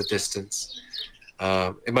circumstances or the distance.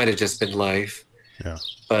 It might have just been life. Yeah.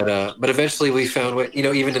 But eventually we found what,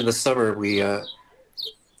 even in the summer, we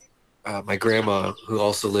my grandma, who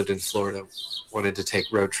also lived in Florida, wanted to take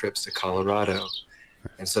road trips to Colorado.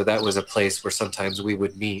 And so that was a place where sometimes we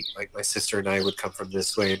would meet. Like my sister and I would come from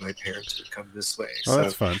this way and my parents would come this way. Oh,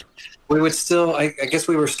 that's fun. We would still, I guess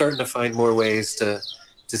we were starting to find more ways to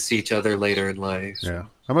see each other later in life. Yeah.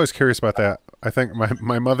 I'm always curious about that. I think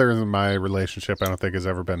my mother and my relationship, I don't think has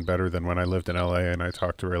ever been better than when I lived in LA and I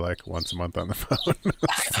talked to her like once a month on the phone.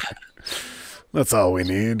 That's all we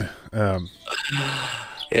need.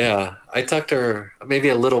 Yeah. I talked to her maybe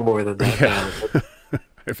a little more than that now. I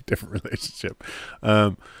have a different relationship.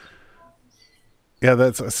 Yeah,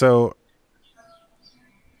 that's so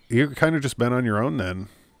you've kind of just been on your own then,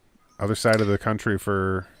 other side of the country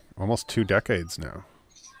for almost 2 decades now.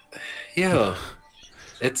 Yeah.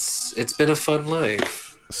 It's been a fun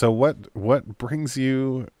life. So what brings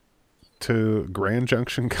you to Grand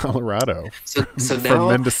Junction, Colorado from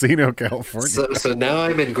Mendocino, California? So now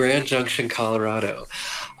I'm in Grand Junction, Colorado.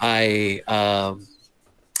 I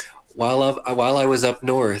while I was up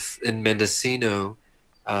north in Mendocino,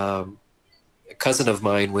 a cousin of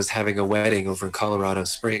mine was having a wedding over in Colorado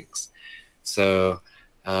Springs. So,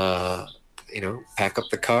 pack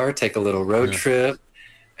up the car, take a little road trip,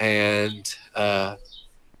 and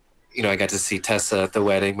I got to see Tessa at the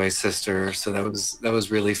wedding, my sister. So that was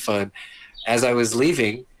really fun. As I was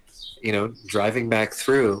leaving, driving back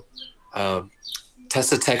through,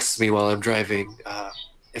 Tessa texts me while I'm driving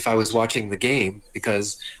if I was watching the game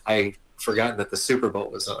because I forgotten that the Super Bowl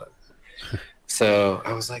was on. So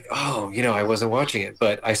I was like, oh, I wasn't watching it,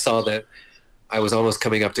 but I saw that I was almost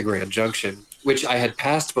coming up to Grand Junction, which I had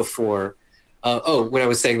passed before. When I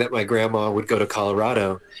was saying that my grandma would go to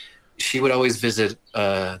Colorado, she would always visit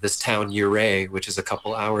this town, Ouray, which is a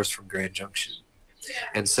couple hours from Grand Junction.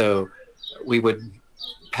 And so we would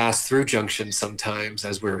pass through Junction sometimes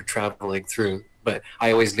as we were traveling through, but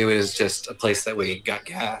I always knew it as just a place that we got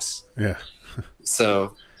gas. Yeah.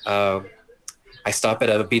 So I stop at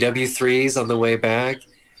a BW3's on the way back,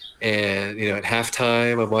 and at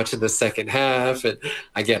halftime I'm watching the second half, and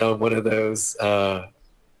I get on one of those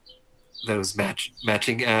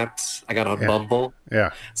matching apps. I got on Bumble. Yeah.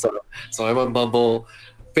 So I'm on Bumble.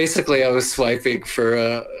 Basically, I was swiping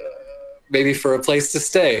for maybe for a place to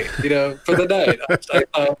stay, for the night. I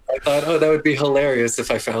thought, oh, that would be hilarious if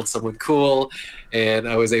I found someone cool and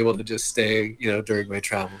I was able to just stay, during my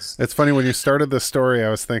travels. It's funny when you started the story, I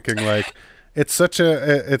was thinking like, it's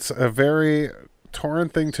a very Torren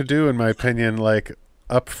thing to do, in my opinion, like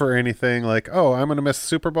up for anything like, oh, I'm going to miss the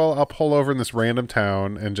Super Bowl. I'll pull over in this random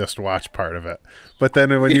town and just watch part of it. But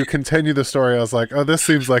then when you continue the story, I was like, oh, this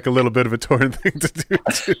seems like a little bit of a Torren thing to do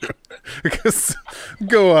too. Because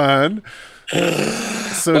go on.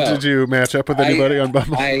 So did you match up with anybody on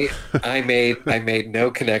Bumble? I made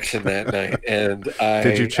no connection that night, and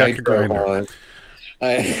did you check your Grindr?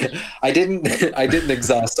 I didn't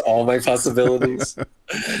exhaust all my possibilities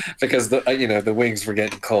because the wings were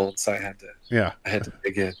getting cold, so I had to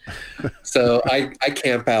dig in. So I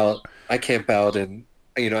camp out and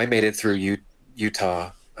I made it through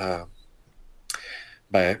Utah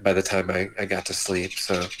by the time I got to sleep.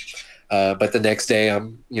 So, but the next day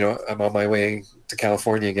I'm on my way to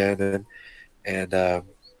California again, and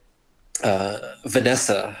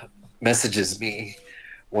Vanessa messages me,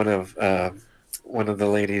 one of the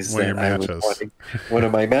ladies One of your that I was matches. wanting, one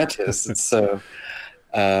of my matches. And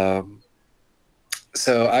um,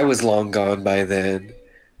 so I was long gone by then.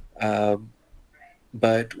 Um,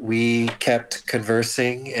 but we kept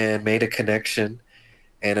conversing and made a connection.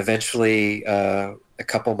 And eventually, a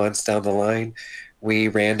couple months down the line, we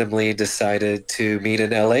randomly decided to meet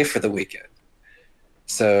in LA for the weekend.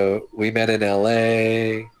 So we met in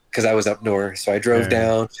LA because I was up north. So I drove Yeah.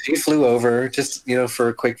 down. She flew over just, for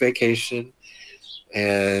a quick vacation.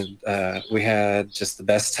 And we had just the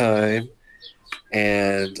best time.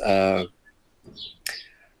 And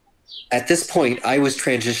at this point, I was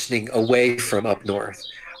transitioning away from up north.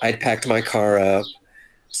 I'd packed my car up.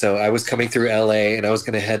 So I was coming through LA and I was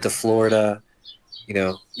going to head to Florida,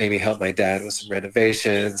 maybe help my dad with some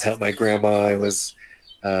renovations, help my grandma. I was,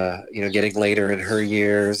 getting later in her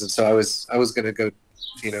years. And so I was going to go,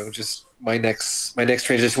 just my next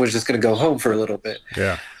transition was just going to go home for a little bit.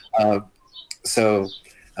 Yeah. So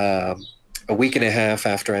a week and a half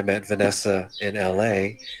after I met Vanessa in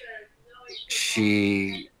LA,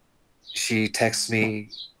 she texts me,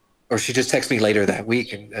 or she just texts me later that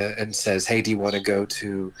week and says, "Hey, do you want to go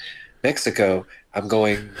to Mexico? I'm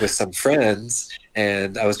going with some friends,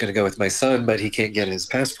 and I was going to go with my son, but he can't get his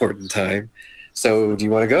passport in time. So do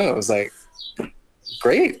you want to go?" I was like,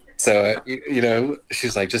 "Great." So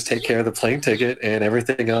she's like, "Just take care of the plane ticket, and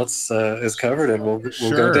everything else is covered, and we'll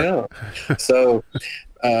Sure. go down." So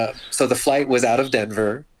the flight was out of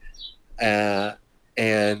Denver, and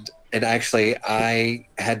actually I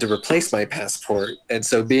had to replace my passport. And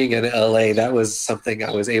so being in LA, that was something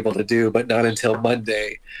I was able to do, but not until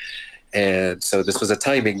Monday. And so this was a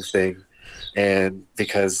timing thing. And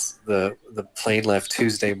because the plane left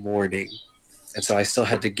Tuesday morning, and so I still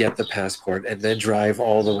had to get the passport and then drive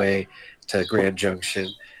all the way to Grand Junction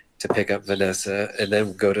to pick up Vanessa and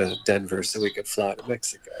then go to Denver so we could fly to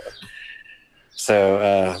Mexico.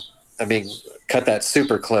 So, cut that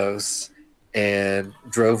super close and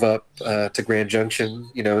drove up to Grand Junction,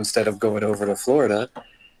 instead of going over to Florida.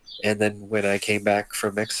 And then when I came back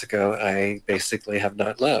from Mexico, I basically have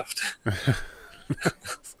not left.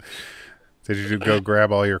 Did you go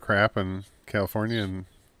grab all your crap in California and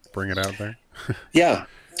bring it out there? Yeah.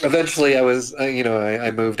 Eventually I was,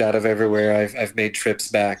 I moved out of everywhere. I've made trips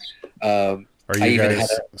back. Are I you even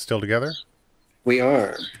guys still together? we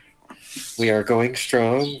are going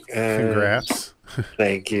strong. Congrats.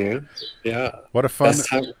 Thank you. Yeah. What a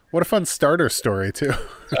fun starter story too.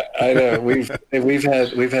 I know we've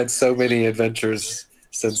had so many adventures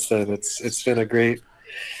since then. It's been a great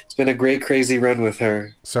crazy run with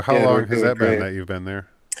her. So how long has that been that you've been there?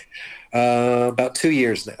 About 2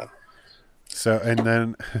 years now. So, and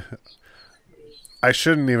then I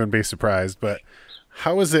shouldn't even be surprised, but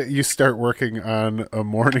how is it you start working on a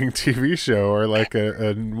morning TV show or like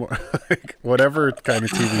like whatever kind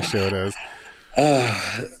of TV show it is?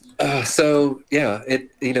 So yeah,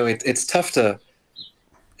 it's tough to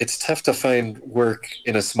find work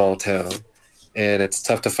in a small town, and it's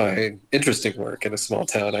tough to find interesting work in a small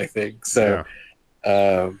town, I think. So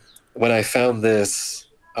when I found this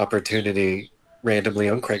opportunity randomly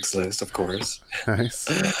on Craigslist, of course. Nice.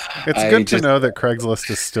 It's good to know that Craigslist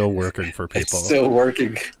is still working for people. It's still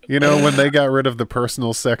working. When they got rid of the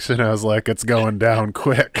personal section, I was like, it's going down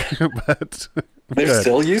quick. But there's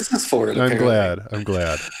still uses for it. I'm apparently.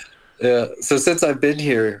 glad. Yeah. So since I've been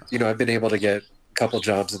here, I've been able to get a couple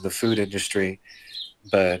jobs in the food industry,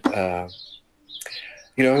 but I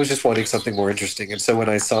was just wanting something more interesting. And so when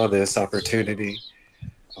I saw this opportunity,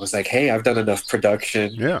 I was like, hey, I've done enough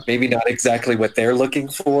production. Yeah. Maybe not exactly what they're looking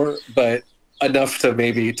for, but enough to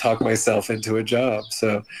maybe talk myself into a job.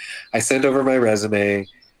 So I sent over my resume,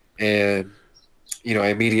 and, I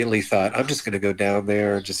immediately thought, I'm just going to go down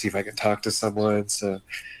there and just see if I can talk to someone. So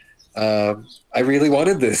I really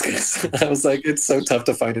wanted this because I was like, it's so tough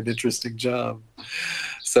to find an interesting job.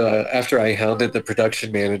 So after I hounded the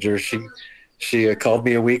production manager, she called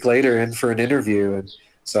me a week later in for an interview. And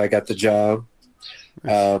so I got the job.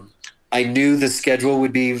 I knew the schedule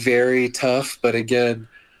would be very tough, but again,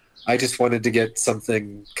 I just wanted to get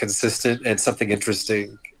something consistent and something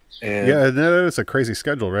interesting. And that is a crazy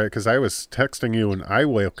schedule, right? Because I was texting you when I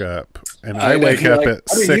wake up, and I wake up at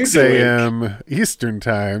 6 a.m. Eastern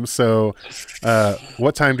time. So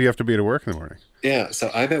what time do you have to be to work in the morning? Yeah,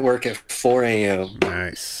 so I'm at work at 4 a.m.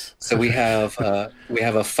 Nice. So we have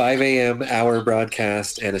a 5 a.m. hour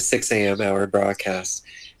broadcast and a 6 a.m. hour broadcast,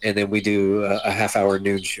 and then we do a half-hour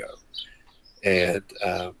noon show. And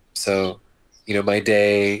so, my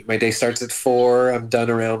day starts at 4. I'm done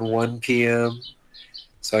around 1 p.m.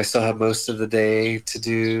 So I still have most of the day to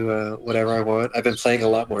do whatever I want. I've been playing a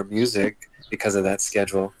lot more music because of that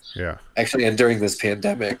schedule. Yeah. Actually, and during this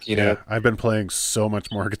pandemic, Yeah. I've been playing so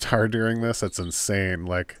much more guitar during this. It's insane.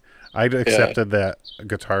 Like, I'd Yeah. accepted that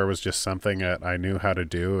guitar was just something that I knew how to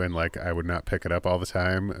do, and like I would not pick it up all the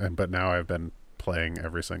time. But now I've been playing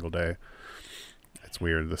every single day. It's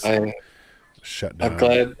weird. This I, I'm shutdown.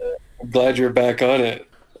 glad you're back on it.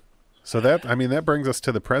 So that brings us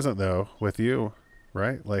to the present though with you,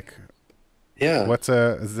 right? Like, Yeah.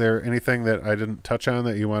 is there anything that I didn't touch on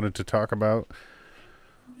that you wanted to talk about?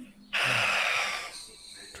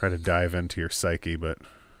 Try to dive into your psyche, but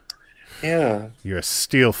Yeah. you're a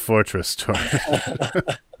steel fortress, Tori.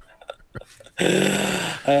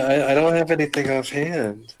 I don't have anything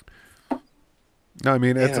offhand. No, I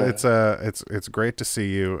mean Yeah. it's great to see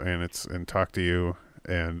you and talk to you,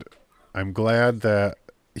 and I'm glad that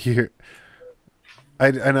you.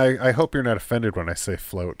 I hope you're not offended when I say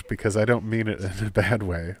float, because I don't mean it in a bad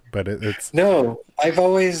way, but it's No, I've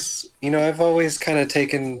always kind of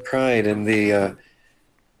taken pride in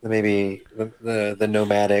maybe the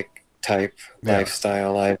nomadic type yeah.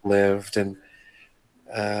 lifestyle I've lived, and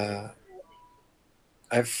uh,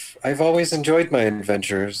 I've always enjoyed my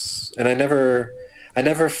adventures, and I never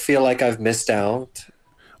feel like I've missed out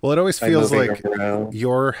Well, it always by feels moving like around.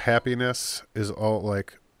 your happiness is all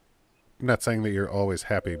like. I'm not saying that you're always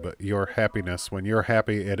happy, but your happiness, when you're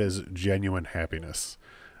happy, it is genuine happiness.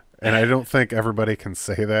 And I don't think everybody can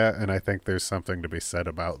say that, and I think there's something to be said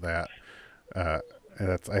about that. Uh,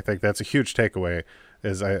 I think that's a huge takeaway.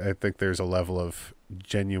 I think there's a level of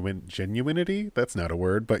genuinity. That's not a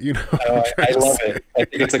word, but you know what I'm Oh, trying I to love say. it. I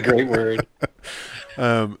think it's a great word.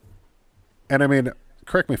 Um, and I mean,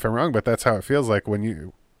 correct me if I'm wrong, but that's how it feels like when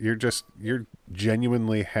you're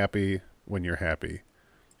genuinely happy when you're happy,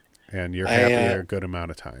 and you're I happy uh, a good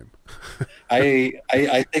amount of time. I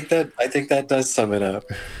think that does sum it up.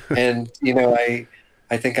 And I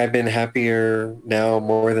think I've been happier now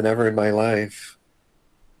more than ever in my life.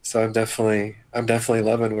 So I'm definitely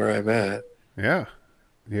loving where I'm at. Yeah,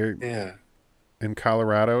 you're Yeah. in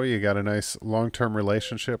Colorado. You got a nice long-term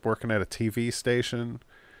relationship working at a TV station.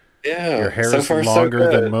 Your Yeah. So hair's far so longer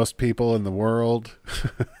than good. most people in the world,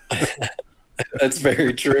 That's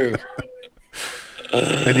very true.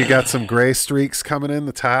 and you got some gray streaks coming in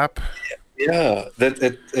the top. Yeah.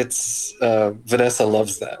 It's Vanessa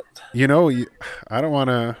loves that. You know, I don't want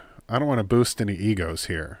to boost any egos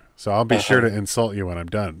here, so I'll be sure to Uh-huh. insult you when I'm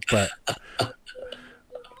done. But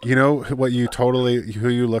you know who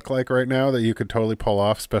you look like right now that you could totally pull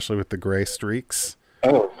off, especially with the gray streaks.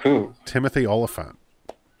 Oh, cool. Timothy Oliphant,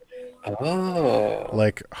 Oh,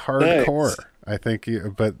 like hardcore. nice. I think,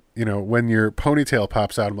 but when your ponytail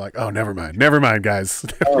pops out, I'm like, oh, never mind, guys.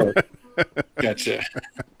 Oh, gotcha.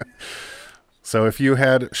 So if you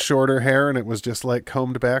had shorter hair and it was just like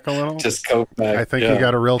combed back a little, Just go I back. think you Yeah.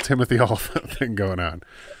 got a real Timothy Oliphant thing going on.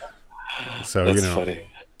 So That's funny.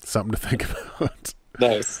 something to think about.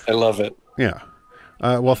 Nice. I love it. Yeah.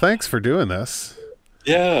 Well, thanks for doing this.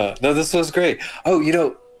 Yeah. No, this was great.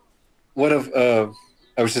 Oh, one of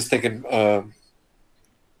I was just thinking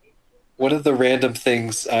one of the random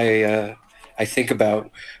things I think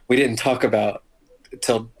about we didn't talk about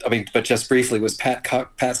till but just briefly was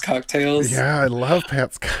Pat's Cocktails. Yeah, I love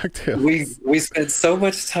Pat's We cocktails. we spent so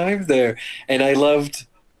much time there, and I loved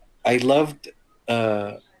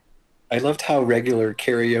uh, I loved how regular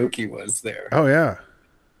karaoke was there. Oh yeah.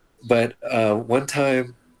 But one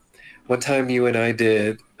time you and I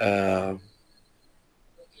did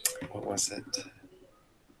what was it?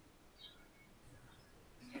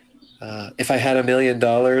 If I Had $1 million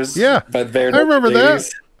Yeah, by the Bare I Naked remember that.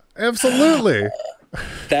 Ladies. Absolutely.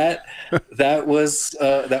 That that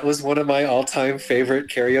was one of my all-time favorite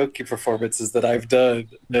karaoke performances that I've done, and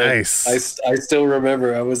Nice. I still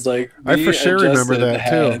remember. I was like, I for me and sure remember Justin that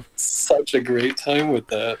too. had such a great time with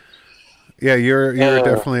that. Yeah, you're Oh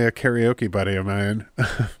definitely a karaoke buddy of mine.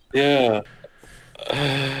 yeah,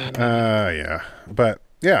 Yeah. But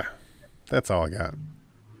yeah, that's all I got.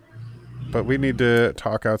 But we need to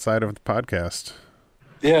talk outside of the podcast.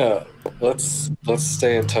 yeah. Let's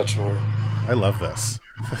stay in touch more. I love this.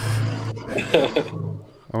 I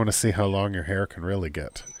want to see how long your hair can really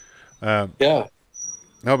get. Um, Yeah.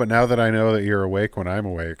 no, but now that I know that you're awake when I'm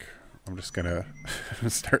awake, I'm just gonna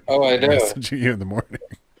start Oh, I know. messaging you in the morning.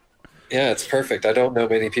 Yeah, it's perfect. I don't know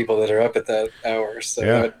many people that are up at that hour, so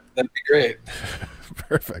Yeah, that'd be great.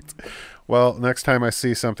 perfect. Well, next time I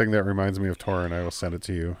see something that reminds me of Torin, I will send it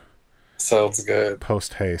to you Sounds good.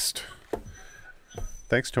 post haste.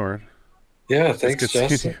 Thanks, Torin. Yeah, It's thanks, good seeing you.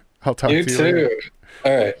 Justin. I'll talk You to you later. too.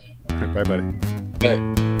 All right. Bye, buddy. Bye.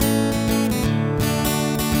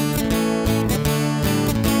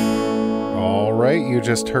 All right, you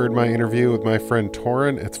just heard my interview with my friend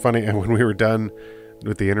Torin. It's funny, and when we were done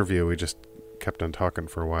with the interview, we just kept on talking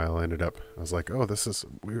for a while. I was like, "Oh, this is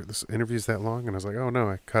weird. This interview's that long," and I was like, "Oh no,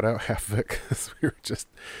 I cut out half of it because we were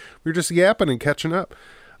just yapping and catching up."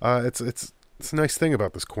 It's a nice thing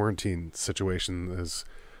about this quarantine situation is,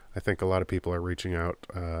 I think a lot of people are reaching out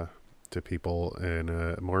to people in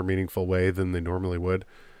a more meaningful way than they normally would,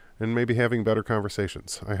 and maybe having better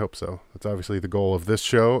conversations. I hope so. That's obviously the goal of this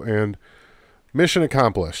show, and mission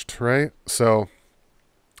accomplished, right? So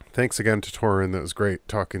thanks again to Torin. That was great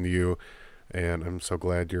talking to you, and I'm so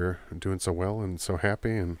glad you're doing so well and so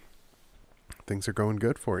happy, and things are going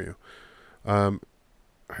good for you. I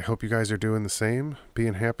hope you guys are doing the same,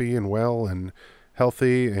 being happy and well and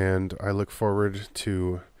healthy, and I look forward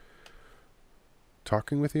to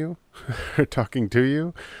talking with you, talking to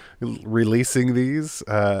you, releasing these.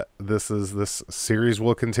 This series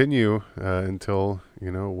will continue until,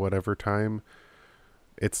 whatever time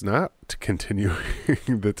it's not to continue.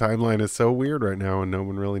 The timeline is so weird right now, and no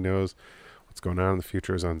one really knows what's going on in the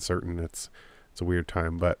future. Is uncertain. It's a weird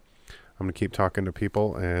time, but I'm gonna keep talking to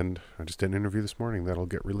people, and I just did an interview this morning that'll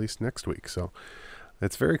get released next week. So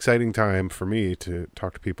it's a very exciting time for me to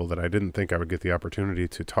talk to people that I didn't think I would get the opportunity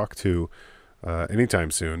to talk to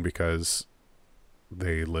anytime soon, because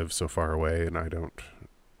they live so far away and I don't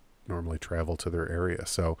normally travel to their area.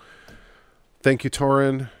 So thank you,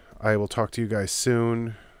 Torin. I will talk to you guys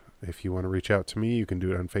soon. If you want to reach out to me, you can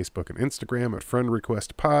do it on Facebook and Instagram at Friend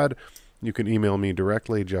Request Pod. You can email me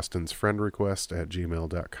directly,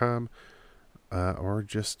 justinsfriendrequest@gmail.com, or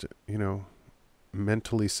just,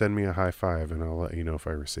 mentally send me a high five and I'll let you know if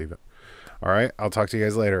I receive it. All right, I'll talk to you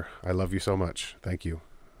guys later. I love you so much. Thank you.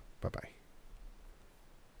 Bye-bye.